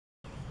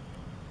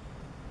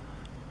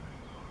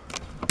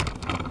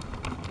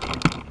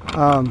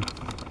Want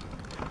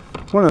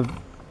to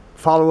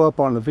follow up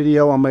on the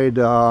video I made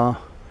 11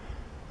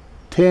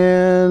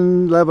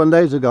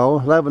 days ago,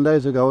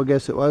 I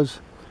guess it was.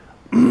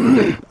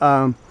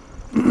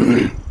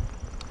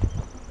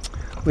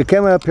 We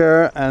came up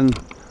here and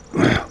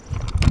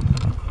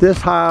this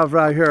hive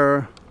right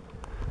here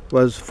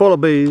was full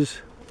of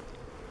bees,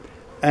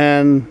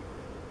 and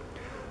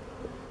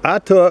I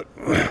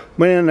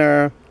went in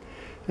there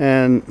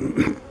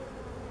and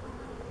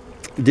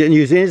didn't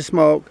use any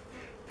smoke,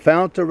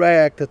 found the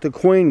rack that the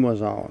queen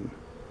was on,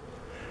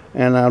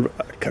 and I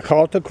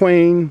caught the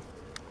queen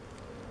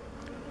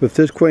with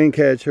this queen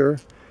catcher,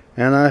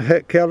 and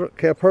I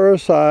kept her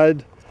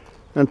aside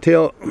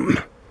until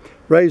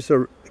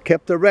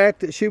kept the rack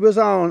that she was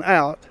on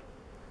out,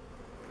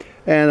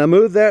 and I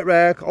moved that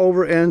rack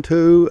over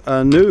into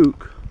a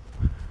nuke,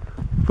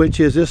 which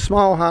is this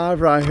small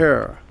hive right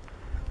here.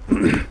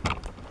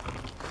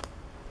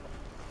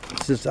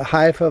 It's a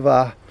hive of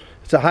a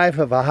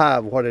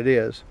hive, what it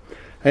is.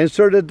 I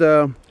inserted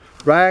the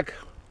rack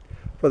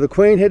where the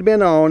queen had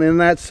been on in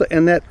this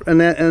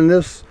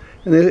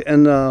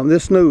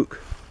nuke.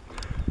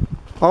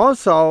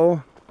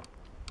 Also,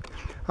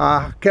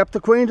 I kept the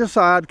queen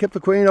aside, kept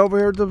the queen over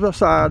here to the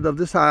side of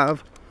this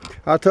hive.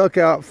 I took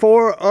out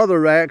 4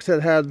 other racks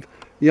that had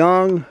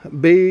young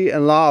bee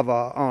and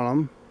larva on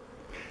them,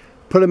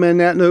 put them in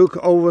that nuke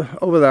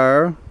over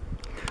there,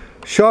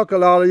 shuck a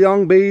lot of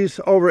young bees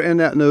over in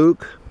that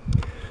nuke.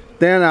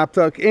 Then I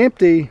took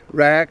empty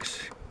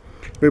racks,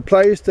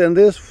 replaced in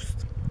this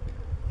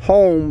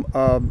home,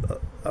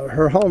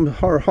 her home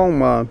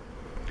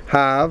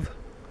hive,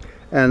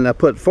 and I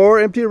put 4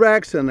 empty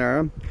racks in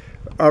there.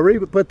 I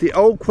put the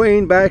old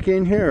queen back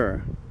in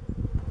here.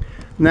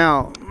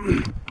 Now,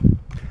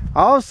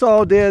 I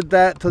also did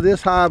that to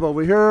this hive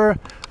over here,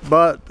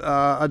 but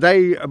a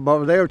day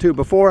or two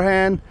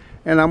beforehand,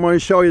 and I'm going to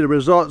show you the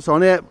results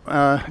on it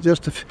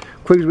just as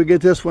quick as we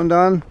get this one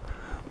done.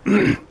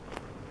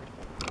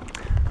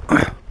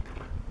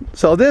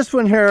 So this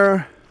one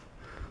here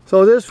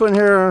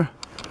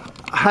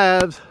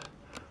has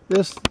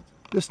this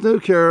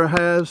nuke here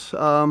has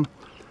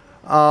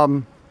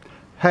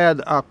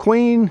had a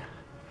queen,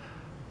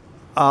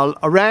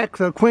 a rack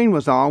the queen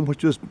was on,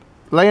 which was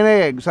laying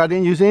eggs. I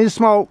didn't use any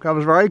smoke. I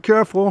was very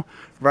careful,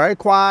 very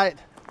quiet.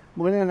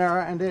 Went in there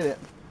and did it.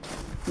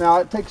 Now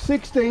it takes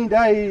 16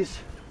 days.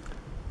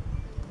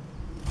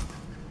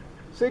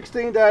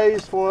 16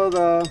 days for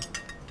the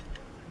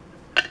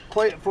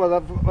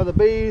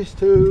bees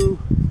to.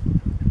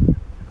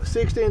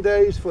 16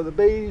 days for the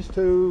bees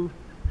to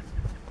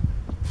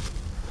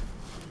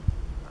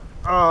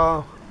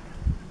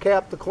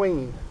cap the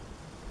queen.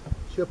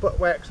 She'll put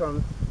wax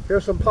on.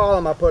 Here's some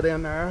pollen I put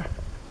in there.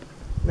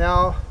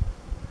 Now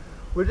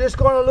we're just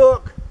going to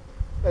look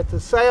at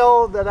the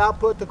cell that I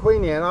put the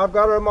queen in. I've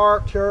got her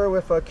marked here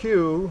with a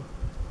Q.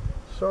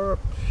 So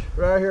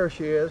right here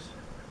she is.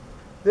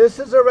 This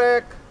is a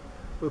rack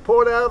we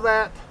pulled out of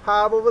that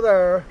hive over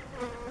there,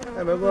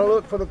 and we're going to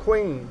look for the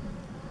queen.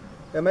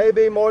 There may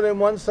be more than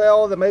one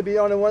cell, there may be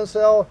only one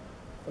cell,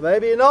 there may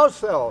be no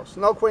cells,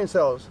 no queen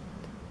cells.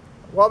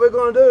 What we're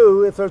going to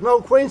do, if there's no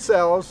queen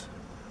cells,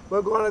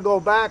 we're going to go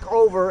back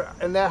over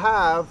in that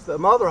hive, the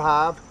mother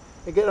hive,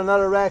 and get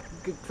another rack,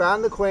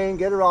 find the queen,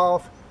 get her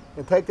off,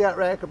 and take that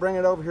rack and bring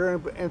it over here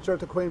and insert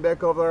the queen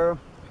back over there.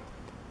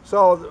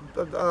 So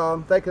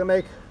they can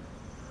make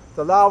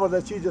the larva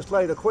that you just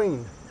laid a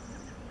queen.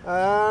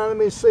 Let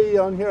me see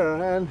on here,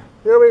 and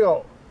here we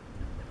go.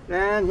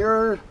 And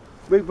here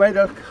we've made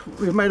a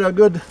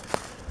good,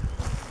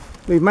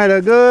 let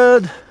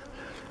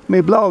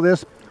me blow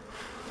this.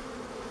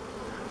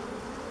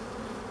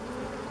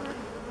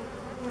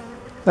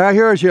 Now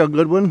here's your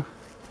good one.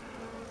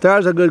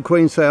 There's a good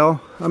queen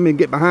cell. Let me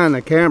get behind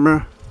the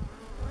camera.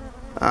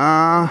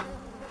 The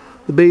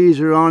bees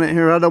are on it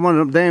here. I don't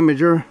want to damage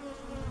her.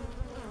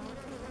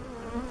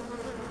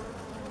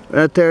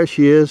 Right there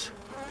she is.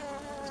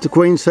 It's the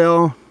queen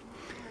cell.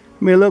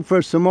 Let me look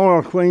for some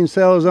more queen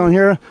cells on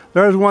here.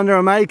 There's one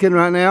they're making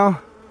right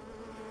now.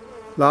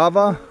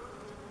 Larva.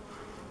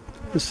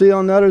 You see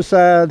on the other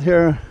side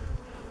here.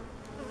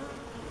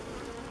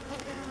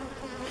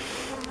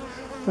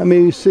 Let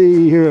me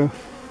see here.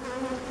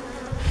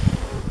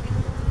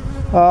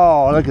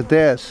 Oh, look at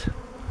this.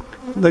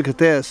 Look at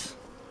this.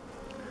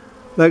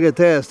 Look at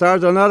this.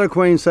 There's another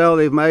queen cell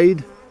they've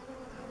made.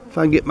 If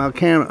I can get my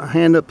camera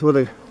hand up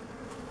to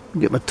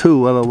get my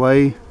tool out of the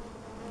way.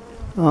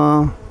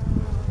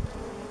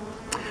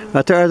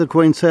 Right there's a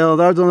queen cell.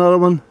 There's another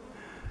one.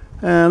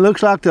 And it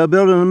looks like they're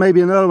building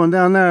maybe another one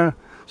down there.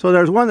 So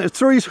there's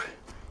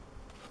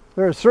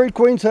three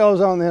queen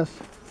cells on this.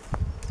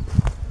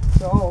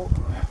 So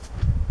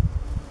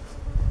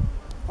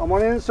I'm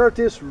going to insert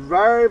this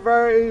very,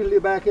 very easily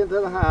back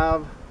into the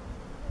hive.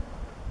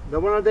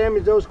 Don't want to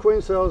damage those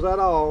queen cells at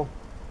all.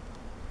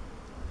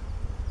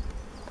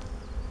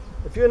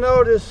 If you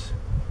notice,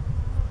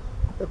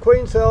 the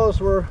queen cells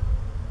were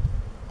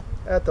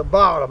at the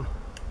bottom.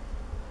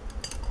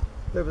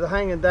 They were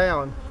hanging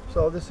down.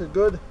 So this is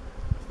good.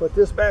 Put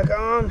this back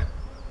on.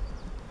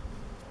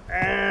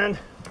 And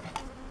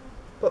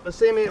put my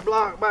cement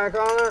block back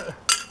on it.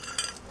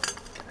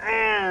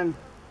 And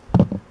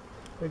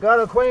we got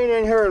a queen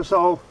in here,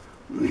 so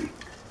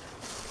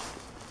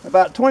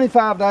about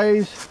 25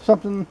 days,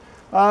 something,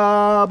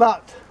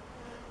 about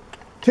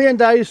 10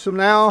 days from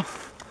now,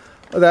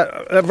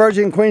 that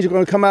virgin queen's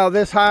going to come out of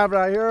this hive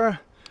right here,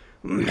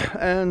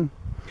 and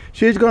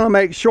she's going to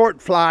make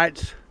short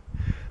flights.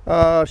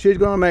 She's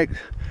going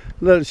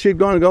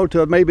to go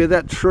to maybe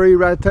that tree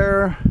right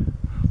there,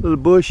 little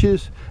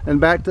bushes, and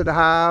back to the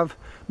hive.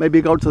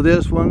 Maybe go to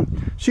this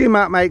one. She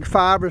might make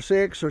 5 or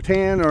 6 or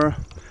 10 or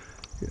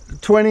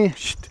 20.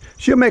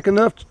 She'll make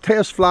enough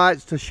test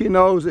flights till she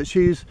knows that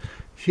she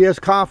has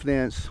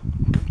confidence.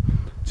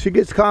 She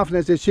gets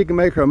confidence that she can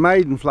make her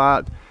maiden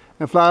flight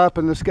and fly up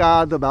in the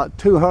sky to about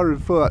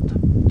 200 foot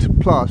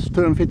plus,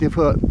 250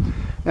 foot.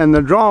 And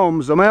the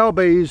drones, the male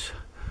bees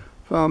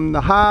from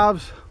the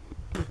hives,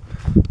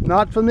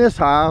 not from this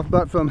hive,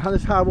 but from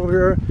this hive over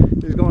here,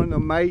 is going to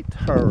mate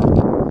her.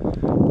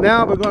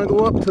 Now we're going to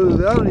go up to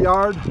the other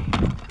yard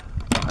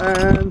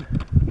and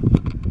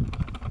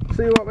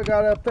see what we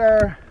got up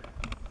there.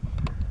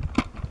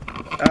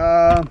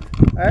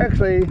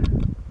 Actually,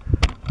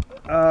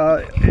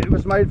 it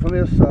was made from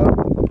this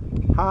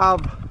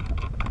hive.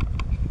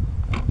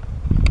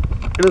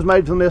 It was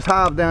made from this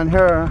hive down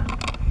here.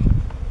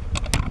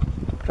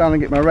 Trying to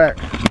get my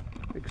racks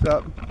fixed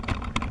up.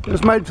 It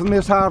was made from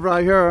this hive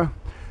right here,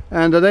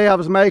 and the day I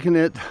was making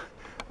it,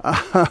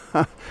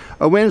 a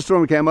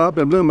windstorm came up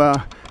and blew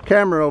my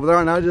camera over there,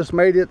 and I just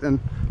made it and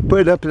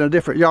put it up in a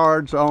different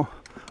yard. So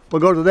we'll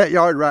go to that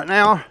yard right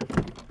now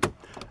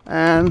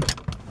and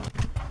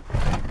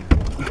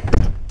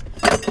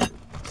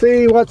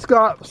see what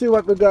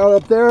we got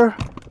up there.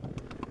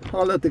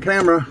 I'll let the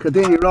camera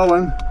continue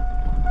rolling.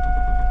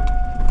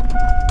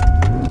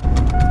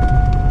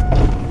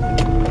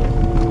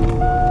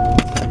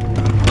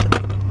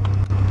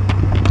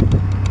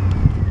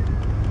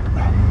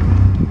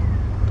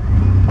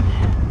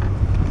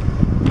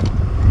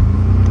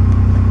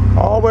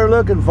 All we're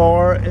looking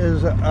for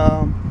is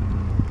a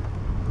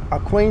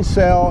queen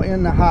cell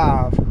in the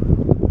hive.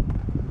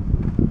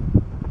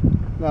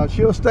 Now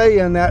she'll stay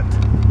in that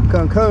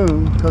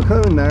cocoon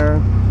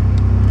there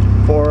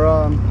for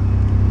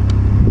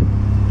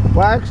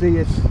well,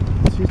 actually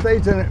she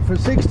stays in it for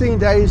 16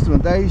 days. From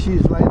the day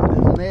she's laid as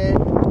an egg,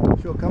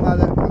 she'll come out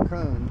of that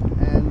cocoon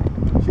and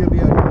she'll be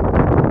a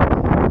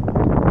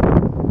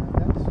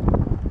that's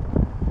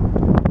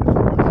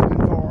what we're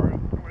looking for.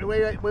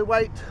 We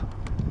wait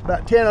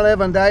about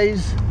 10-11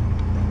 days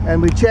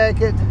and we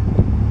check it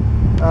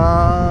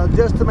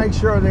just to make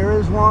sure there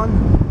is one,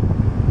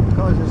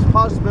 because there's a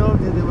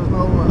possibility there was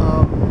no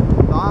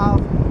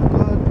live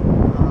good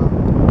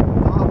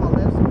live on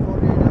less than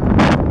 48 hours.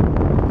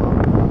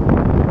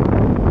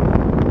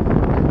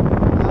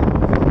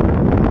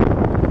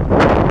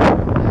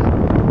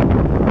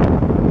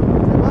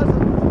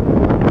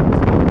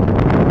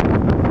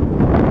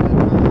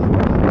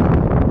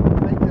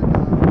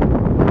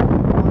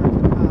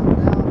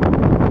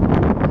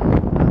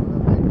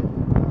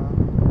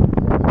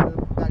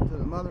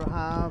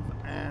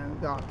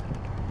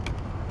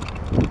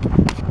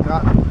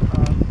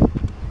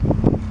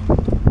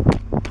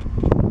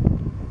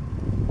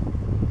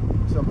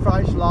 Some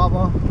fresh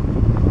lava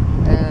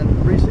and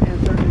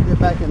inserted it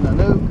back in the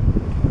nuke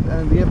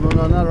and give them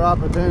another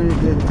opportunity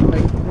to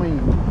make a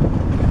queen.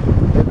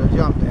 They would have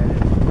jumped at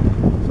it.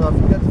 So if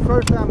you get the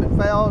first time it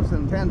fails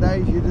in 10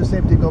 days, you just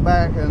simply go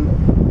back and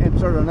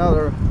insert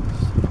another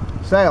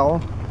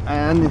cell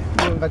and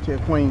you'll get you a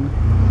queen.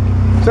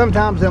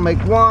 Sometimes they'll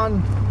make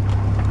one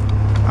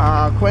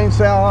queen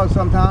cell,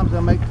 sometimes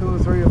they'll make 2 or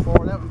 3 or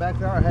 4. That one back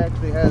there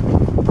actually had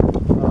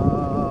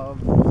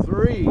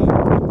 3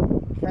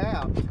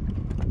 caps.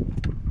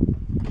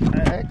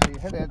 Actually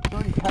had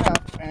 3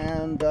 caps,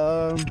 and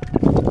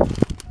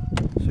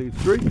see,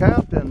 3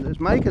 caps, and it's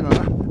making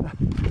them.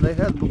 They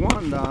had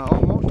one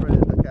almost ready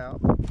to cap.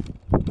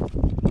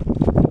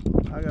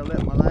 I gotta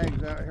let my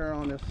legs out here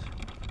on this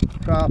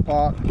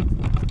tripod.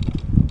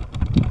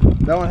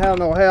 Don't have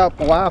no help.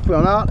 My wife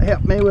will not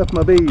help me with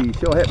my bees.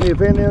 She'll help me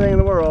with anything in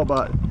the world,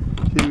 but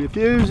she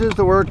refuses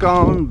to work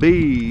on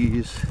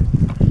bees,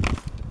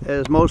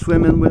 as most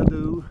women will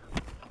do.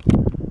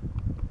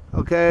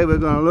 Okay, we're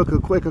going to look a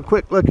quick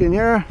look in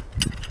here.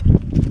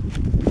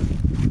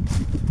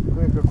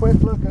 A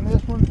quick look in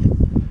this one.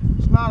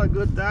 It's not a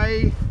good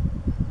day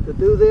to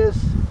do this.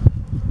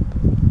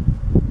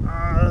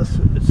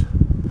 It's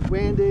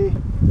windy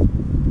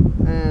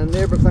and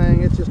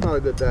everything. It's just not a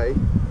good day.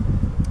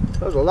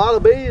 There's a lot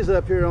of bees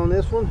up here on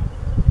this one.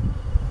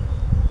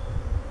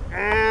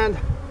 And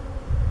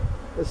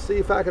let's see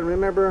if I can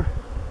remember.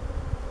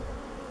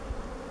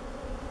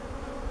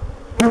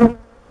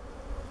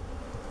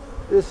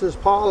 This is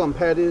pollen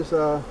patties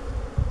I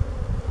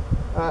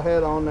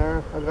got on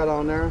there.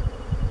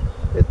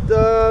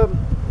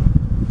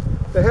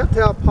 They have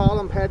to have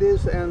pollen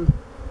patties, and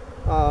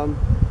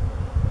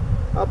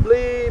I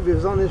believe it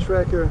was on this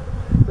record.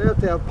 They have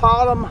to have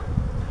pollen,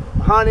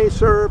 honey,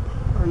 syrup,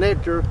 or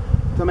nectar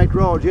to make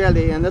royal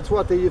jelly, and that's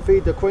what you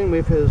feed the queen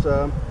with, is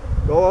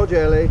royal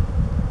jelly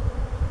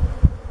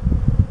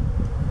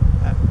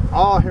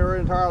all her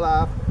entire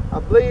life. I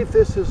believe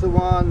this is the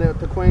one that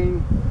the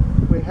queen,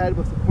 we had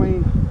with the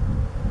queen,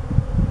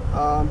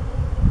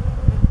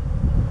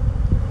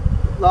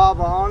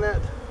 lava on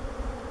it.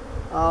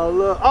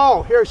 Look,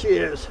 oh, here she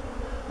is.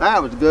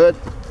 That was good.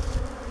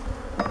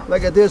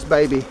 Look at this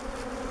baby.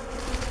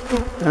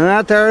 And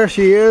right there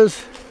she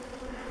is.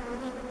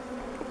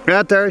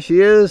 Right there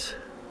she is.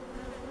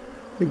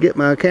 Let me get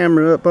my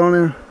camera up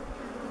on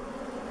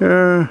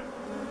her.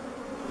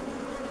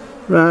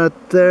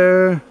 Right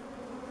there.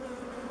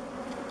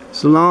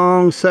 It's a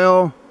long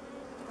cell.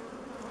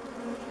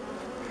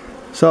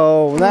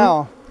 So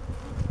now,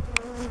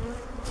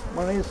 I'm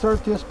going to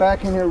insert this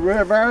back in here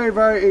very,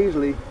 very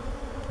easily.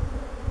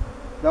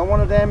 Don't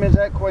want to damage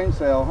that queen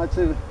cell. That's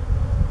it.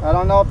 I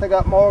don't know if they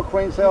got more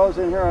queen cells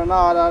in here or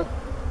not.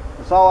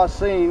 That's all I've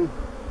seen.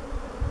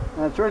 And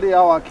that's really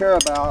all I care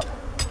about,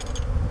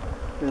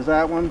 is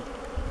that one.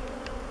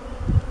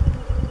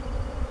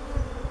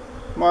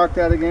 Mark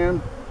that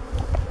again.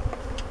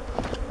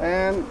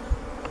 And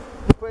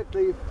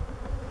quickly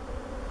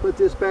put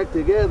this back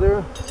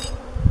together.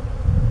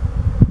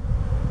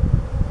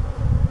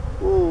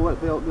 Oh, that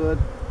felt good.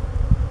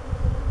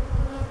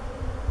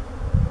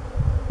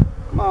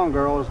 Come on,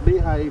 girls,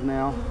 behave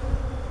now.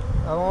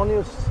 I want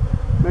you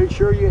to make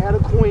sure you had a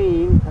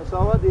queen. That's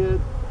all I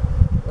did.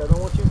 I don't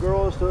want you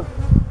girls to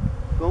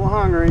go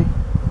hungry.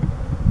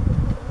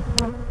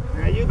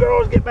 Now you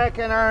girls get back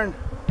in there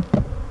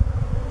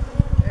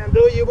and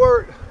do your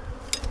work.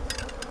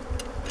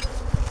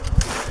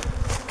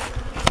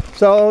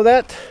 So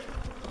that,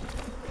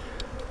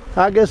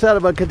 I guess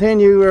that'll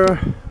continue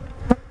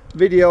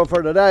video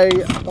for today.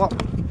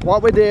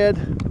 What we did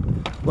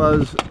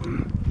was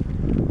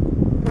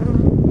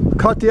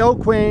caught the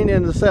old queen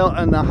in the cell,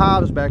 in the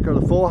hives back there,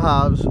 the full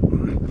hives.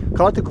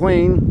 Caught the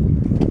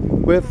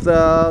queen with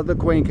the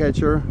queen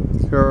catcher,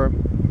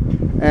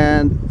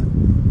 and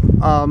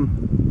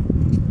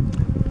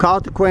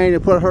caught the queen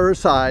and put her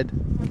aside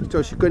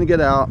so she couldn't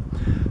get out.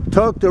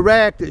 Took the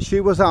rack that she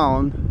was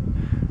on,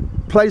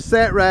 placed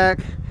that rack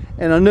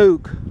in a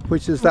nuke,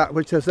 which is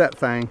that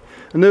thing.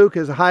 A nuke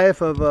is a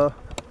hive of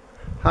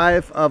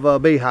a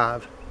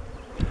beehive.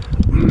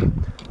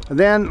 And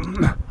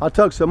then I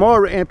took some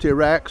more empty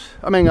racks,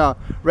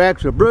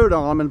 racks with brood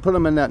on them, and put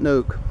them in that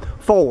nuke.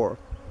 4.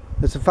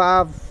 It's a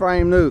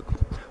 5-frame nuke.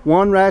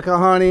 1 rack of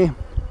honey,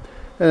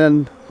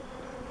 and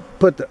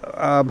put the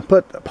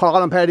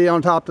pollen patty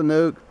on top of the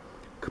nuke.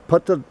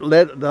 Put the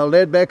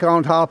lid back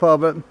on top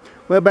of it.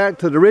 Went back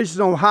to the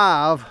original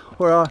hive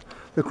where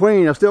the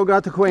queen, I still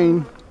got the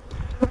queen.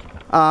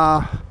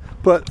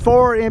 Put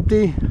 4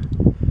 empty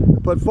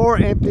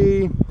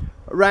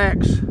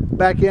racks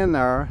back in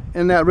there,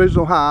 in that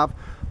original hive,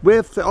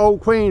 with the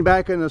old queen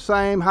back in the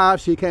same hive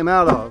she came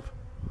out of.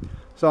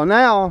 So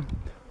now,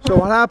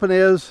 what happened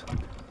is,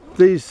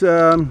 these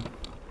young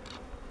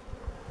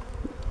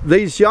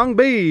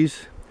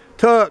bees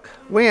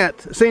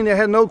went, seen they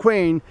had no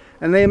queen,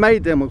 and they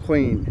made them a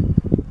queen.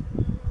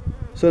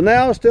 So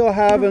now, still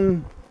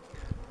having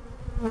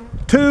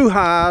 2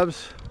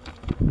 hives,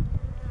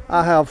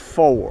 I have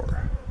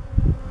 4.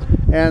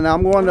 And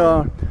I'm going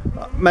to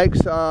make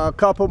a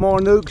couple more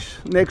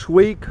nukes next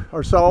week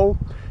or so,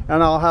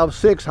 and I'll have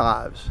 6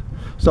 hives.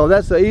 So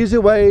that's the easy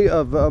way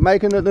of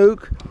making the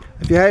nuke.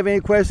 If you have any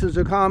questions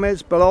or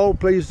comments below,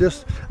 please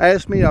just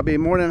ask me. I'll be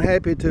more than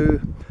happy to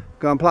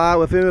comply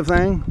with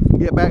anything,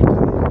 get back to you.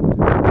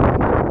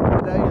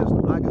 Today is,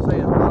 like I say,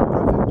 it's not a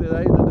perfect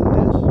day to do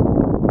this.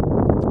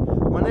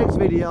 My next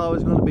video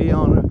is going to be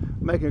on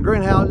making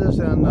greenhouses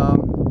and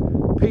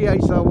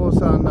pH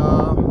levels on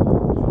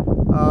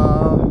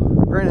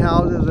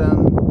greenhouses,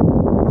 and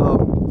I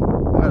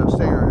got a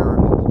stinger here,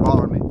 it's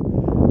bothering me.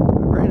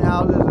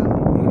 Greenhouses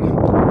and raised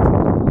beds.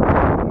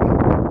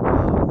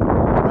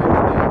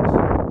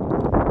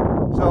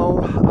 So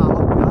I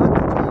hope you like the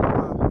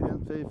channel,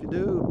 and if you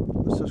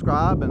do,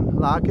 subscribe and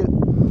like it.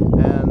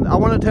 And I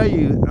want to tell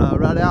you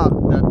right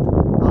out that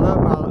I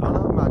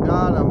love my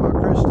God. I'm a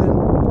Christian.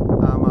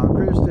 I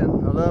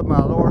love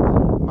my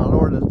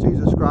Lord is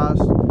Jesus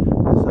Christ.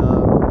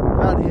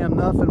 Without Him,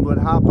 nothing would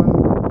happen.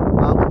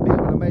 I wouldn't be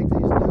able to make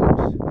these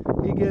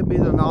nukes. He gave me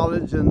the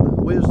knowledge and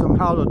wisdom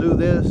how to do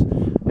this,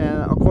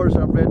 and of course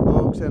I've read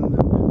books and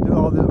do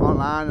all this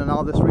online and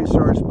all this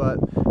research, but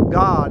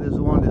God is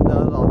the one that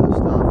does all this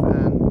stuff,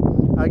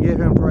 and I give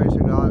Him praise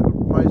and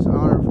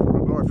honor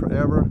for glory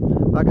forever.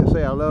 Like I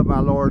say, I love my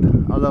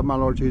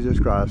Lord Jesus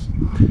Christ.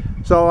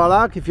 So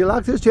if you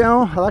like this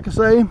channel, like I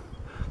say,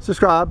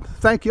 subscribe.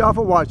 Thank you all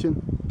for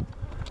watching.